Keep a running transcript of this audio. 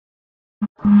The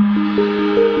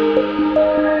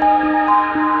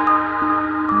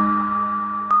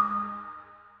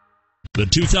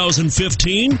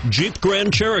 2015 Jeep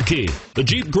Grand Cherokee. The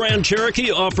Jeep Grand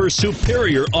Cherokee offers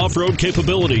superior off-road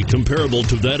capability comparable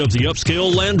to that of the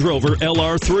upscale Land Rover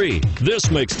LR3.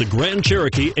 This makes the Grand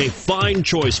Cherokee a fine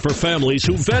choice for families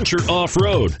who venture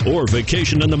off-road or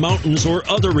vacation in the mountains or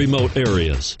other remote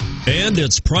areas. And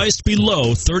it's priced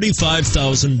below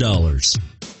 $35,000.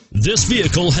 This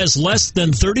vehicle has less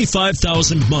than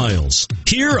 35,000 miles.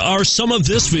 Here are some of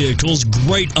this vehicle's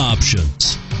great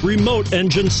options: remote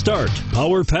engine start,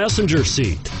 power passenger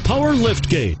seat, power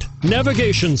liftgate,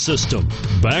 navigation system,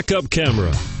 backup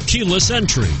camera, keyless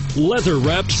entry,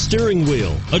 leather-wrapped steering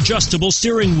wheel, adjustable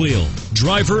steering wheel,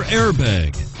 driver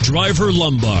airbag, driver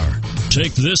lumbar.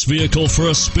 Take this vehicle for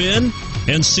a spin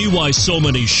and see why so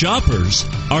many shoppers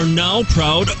are now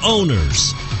proud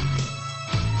owners.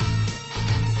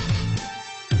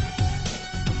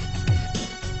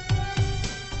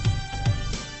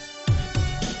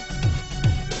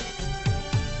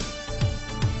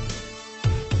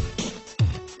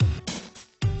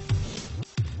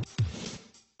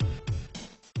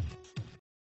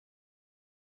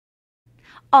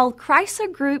 All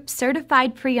Chrysler Group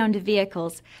certified pre-owned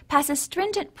vehicles pass a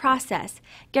stringent process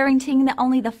guaranteeing that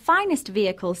only the finest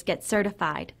vehicles get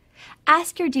certified.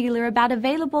 Ask your dealer about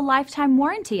available lifetime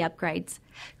warranty upgrades.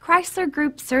 Chrysler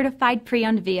Group certified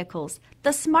pre-owned vehicles,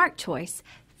 the smart choice,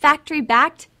 factory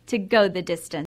backed to go the distance.